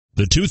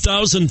The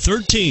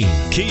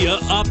 2013 Kia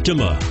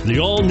Optima. The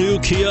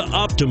all-new Kia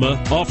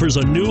Optima offers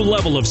a new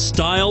level of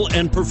style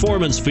and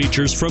performance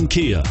features from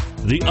Kia.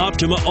 The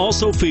Optima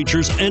also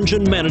features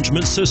engine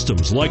management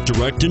systems like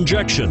direct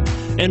injection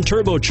and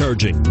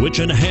turbocharging, which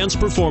enhance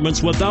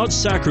performance without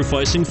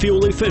sacrificing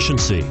fuel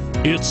efficiency.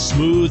 Its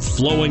smooth,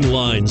 flowing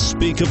lines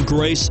speak of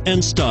grace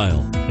and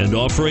style and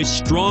offer a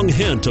strong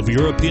hint of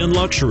European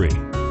luxury,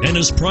 and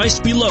is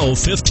priced below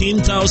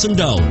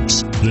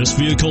 $15,000. This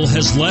vehicle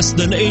has less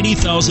than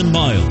 80,000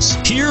 miles.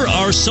 Here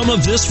are some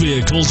of this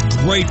vehicle's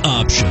great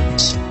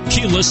options: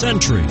 keyless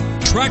entry,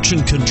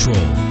 traction control,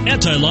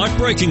 anti-lock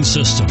braking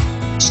system,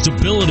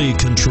 stability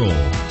control,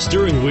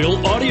 steering wheel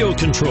audio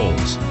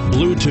controls,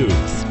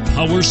 Bluetooth,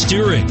 power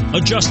steering,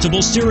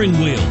 adjustable steering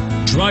wheel,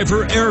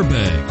 driver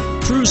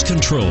airbag, cruise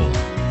control.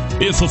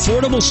 If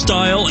affordable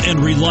style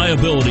and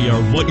reliability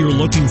are what you're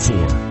looking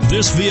for,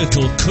 this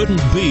vehicle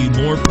couldn't be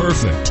more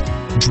perfect.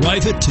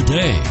 Drive it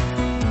today.